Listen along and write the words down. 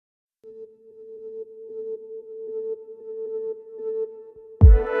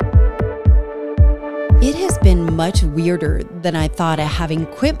It has been much weirder than I thought of having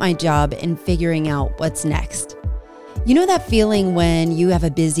quit my job and figuring out what's next. You know that feeling when you have a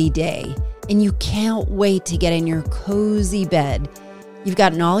busy day and you can't wait to get in your cozy bed. You've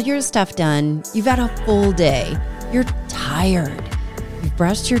gotten all your stuff done. You've had a full day. You're tired. You've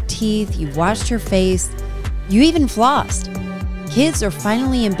brushed your teeth. You've washed your face. You even flossed. Kids are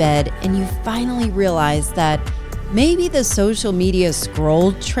finally in bed and you finally realize that maybe the social media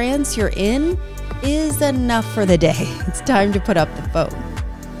scroll trance you're in is enough for the day. It's time to put up the phone.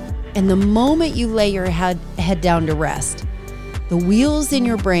 And the moment you lay your head down to rest, the wheels in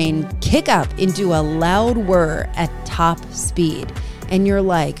your brain kick up into a loud whir at top speed. And you're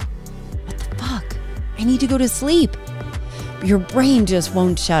like, what the fuck? I need to go to sleep. But your brain just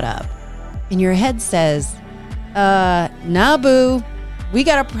won't shut up. And your head says, nah, boo. We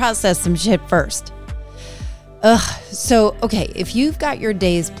gotta process some shit first. So, okay, if you've got your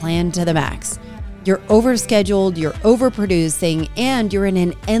days planned to the max, you're overscheduled, you're overproducing, and you're in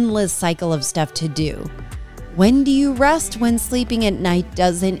an endless cycle of stuff to do. When do you rest when sleeping at night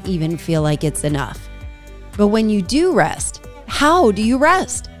doesn't even feel like it's enough? But when you do rest, how do you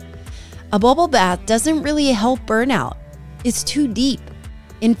rest? A bubble bath doesn't really help burnout. It's too deep.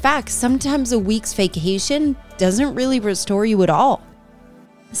 In fact, sometimes a week's vacation doesn't really restore you at all.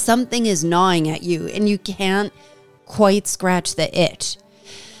 Something is gnawing at you and you can't quite scratch the itch.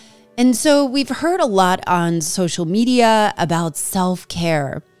 And so we've heard a lot on social media about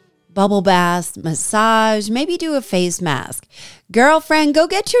self-care, bubble baths, massage, maybe do a face mask. Girlfriend, go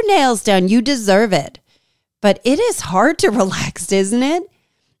get your nails done. You deserve it. But it is hard to relax, isn't it?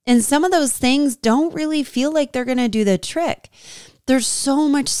 And some of those things don't really feel like they're going to do the trick. There's so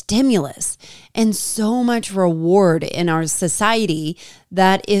much stimulus and so much reward in our society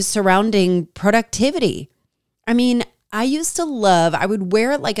that is surrounding productivity. I mean, I would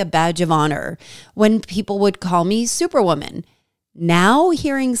wear it like a badge of honor when people would call me Superwoman. Now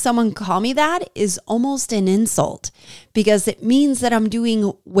hearing someone call me that is almost an insult because it means that I'm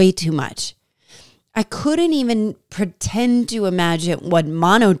doing way too much. I couldn't even pretend to imagine what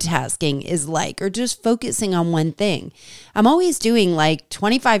monotasking is like or just focusing on one thing. I'm always doing like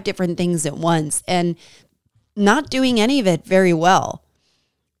 25 different things at once and not doing any of it very well.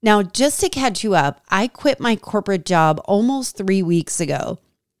 Now, just to catch you up, I quit my corporate job almost 3 weeks ago,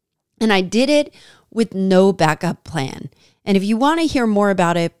 and I did it with no backup plan. And if you want to hear more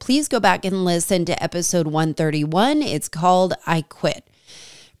about it, please go back and listen to episode 131. It's called I Quit.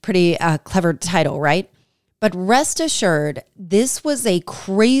 Pretty clever title, right? But rest assured, this was a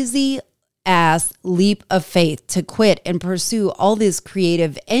crazy ass leap of faith to quit and pursue all these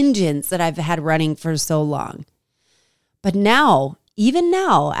creative engines that I've had running for so long. But now, even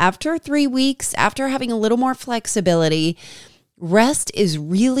now, after 3 weeks, after having a little more flexibility, rest is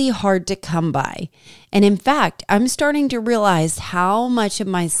really hard to come by. And in fact, I'm starting to realize how much of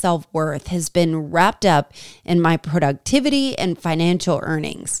my self-worth has been wrapped up in my productivity and financial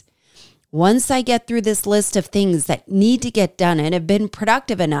earnings. Once I get through this list of things that need to get done and have been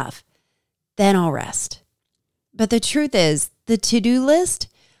productive enough, then I'll rest. But the truth is, the to-do list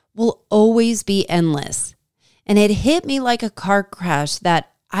will always be endless. And it hit me like a car crash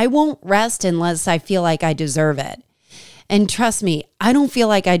that I won't rest unless I feel like I deserve it. And trust me, I don't feel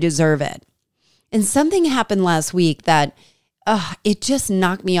like I deserve it. And something happened last week that it just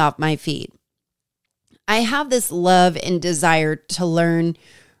knocked me off my feet. I have this love and desire to learn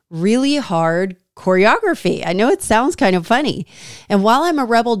really hard choreography. I know it sounds kind of funny. And while I'm a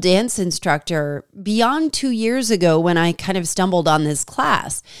Rebel dance instructor, beyond 2 years ago when I kind of stumbled on this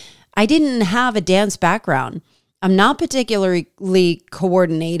class, I didn't have a dance background. I'm not particularly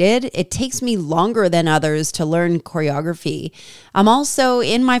coordinated. It takes me longer than others to learn choreography. I'm also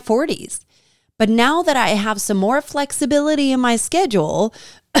in my 40s. But now that I have some more flexibility in my schedule,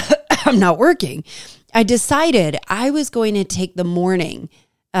 I'm not working. I decided I was going to take the morning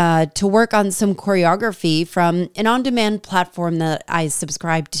to work on some choreography from an on-demand platform that I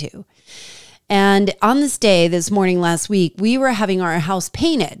subscribe to. And on this morning last week, we were having our house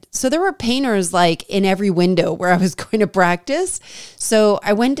painted. So there were painters like in every window where I was going to practice. So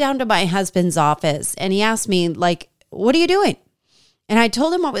I went down to my husband's office and he asked me like, what are you doing? And I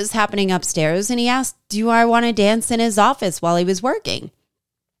told him what was happening upstairs. And he asked, do I want to dance in his office while he was working?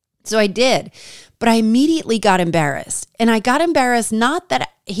 So I did, but I immediately got embarrassed. And I got embarrassed not that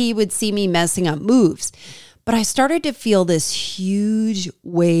he would see me messing up moves, but I started to feel this huge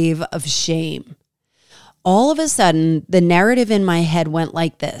wave of shame. All of a sudden, the narrative in my head went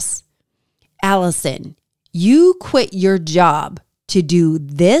like this. Allison, you quit your job to do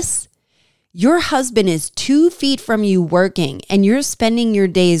this? Your husband is 2 feet from you working, and you're spending your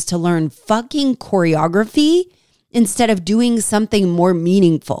days to learn fucking choreography instead of doing something more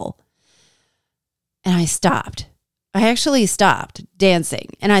meaningful. And I stopped. I actually stopped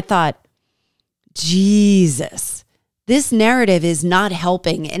dancing. And I thought, Jesus, this narrative is not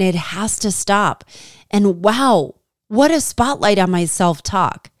helping and it has to stop. And wow, what a spotlight on my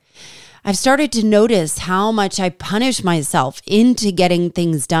self-talk. I've started to notice how much I punish myself into getting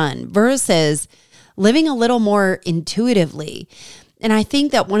things done versus living a little more intuitively. And I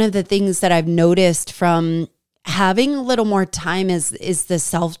think that one of the things that I've noticed from having a little more time is the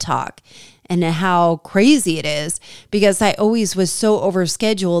self-talk and how crazy it is, because I always was so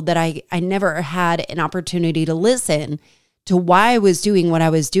overscheduled that I never had an opportunity to listen to why I was doing what I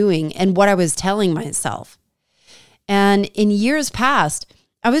was doing and what I was telling myself. And in years past,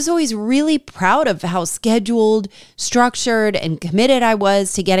 I was always really proud of how scheduled, structured, and committed I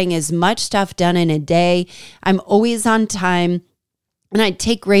was to getting as much stuff done in a day. I'm always on time, and I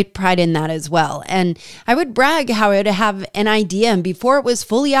take great pride in that as well. And I would brag how I would have an idea, and before it was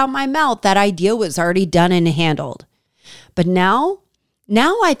fully out my mouth, that idea was already done and handled. But now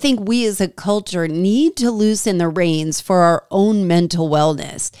I think we as a culture need to loosen the reins for our own mental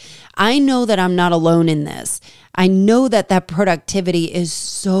wellness. I know that I'm not alone in this. I know that productivity is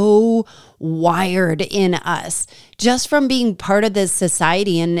so wired in us just from being part of this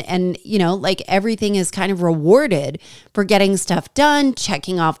society. And you know, like everything is kind of rewarded for getting stuff done,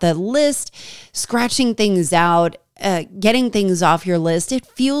 checking off the list, scratching things out, getting things off your list. It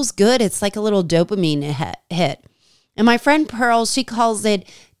feels good. It's like a little dopamine hit. And my friend Pearl, she calls it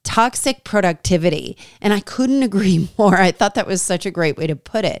toxic productivity. And I couldn't agree more. I thought that was such a great way to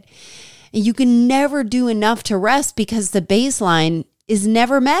put it. You can never do enough to rest because the baseline is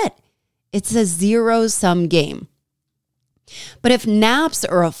never met. It's a zero-sum game. But if naps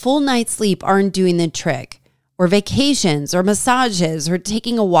or a full night's sleep aren't doing the trick, or vacations or massages or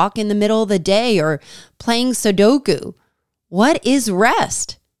taking a walk in the middle of the day or playing Sudoku, what is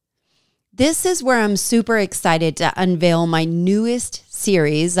rest? This is where I'm super excited to unveil my newest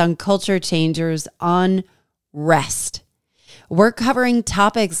series on Culture Changers on rest. We're covering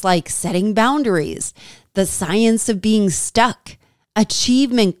topics like setting boundaries, the science of being stuck,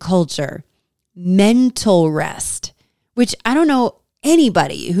 achievement culture, mental rest, which I don't know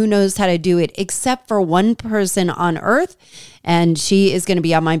anybody who knows how to do it except for one person on earth, and she is going to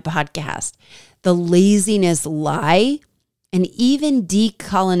be on my podcast. The laziness lie, and even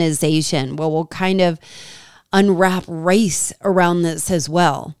decolonization. Well, we'll kind of unwrap race around this as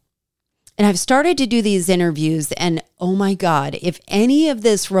well. And I've started to do these interviews, and oh my God, if any of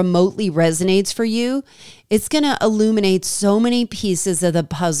this remotely resonates for you, it's going to illuminate so many pieces of the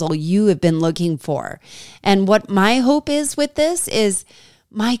puzzle you have been looking for. And what my hope is with this is,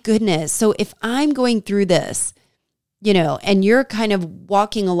 my goodness, so if I'm going through this, you know, and you're kind of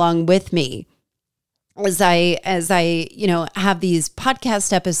walking along with me as I, you know, have these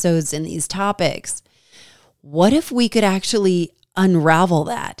podcast episodes and these topics, what if we could actually unravel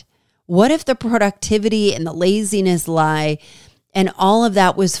that? What if the productivity and the laziness lie and all of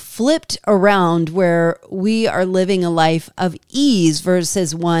that was flipped around, where we are living a life of ease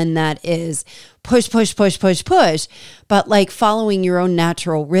versus one that is push, but like following your own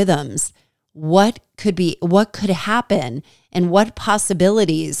natural rhythms? What could happen, and what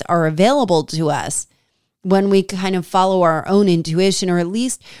possibilities are available to us when we kind of follow our own intuition, or at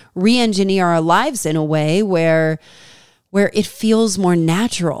least re-engineer our lives in a way where it feels more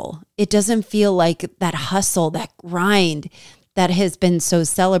natural. It doesn't feel like that hustle, that grind that has been so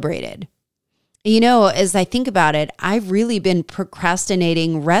celebrated. You know, as I think about it, I've really been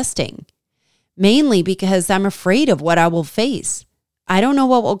procrastinating resting, mainly because I'm afraid of what I will face. I don't know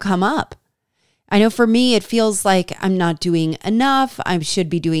what will come up. I know for me, it feels like I'm not doing enough. I should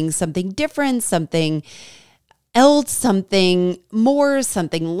be doing something different, something else, something more,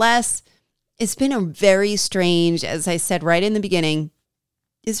 something less. It's been a very strange, as I said right in the beginning,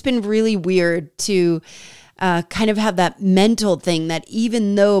 it's been really weird to kind of have that mental thing that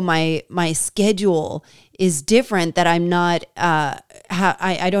even though my schedule is different, that I'm not,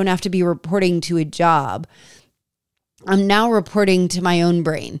 I don't have to be reporting to a job. I'm now reporting to my own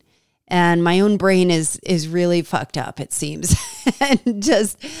brain. And my own brain is really fucked up, it seems, and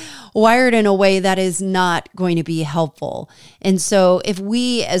just wired in a way that is not going to be helpful. And so if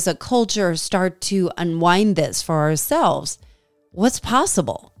we as a culture start to unwind this for ourselves, what's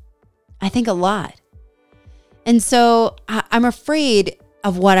possible? I think a lot. And so I'm afraid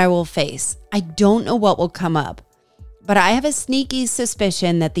of what I will face. I don't know what will come up, but I have a sneaky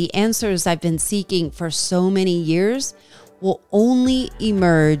suspicion that the answers I've been seeking for so many years will only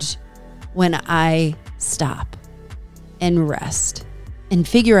emerge when I stop and rest and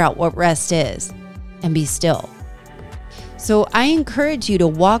figure out what rest is and be still. So I encourage you to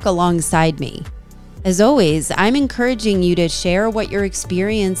walk alongside me. As always, I'm encouraging you to share what your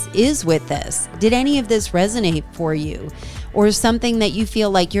experience is with this. Did any of this resonate for you? Or something that you feel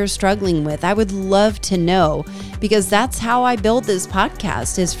like you're struggling with? I would love to know, because that's how I build this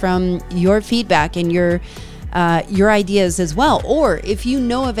podcast, is from your feedback and your ideas as well. Or if you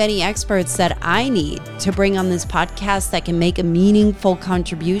know of any experts that I need to bring on this podcast that can make a meaningful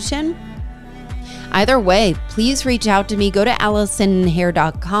contribution, either way, please reach out to me. Go to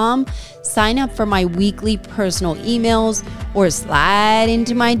AllisonHair.com, sign up for my weekly personal emails, or slide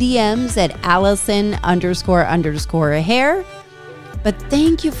into my DMs at Allison__hair. But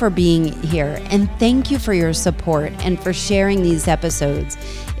thank you for being here, and thank you for your support and for sharing these episodes.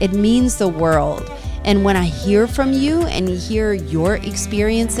 It means the world. And when I hear from you and hear your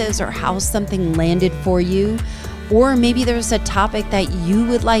experiences or how something landed for you, or maybe there's a topic that you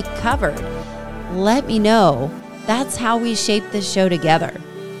would like covered, let me know. That's how we shape this show together.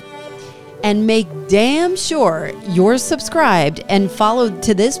 And make damn sure you're subscribed and followed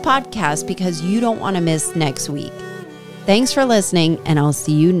to this podcast, because you don't want to miss next week. Thanks for listening, and I'll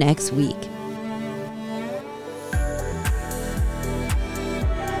see you next week.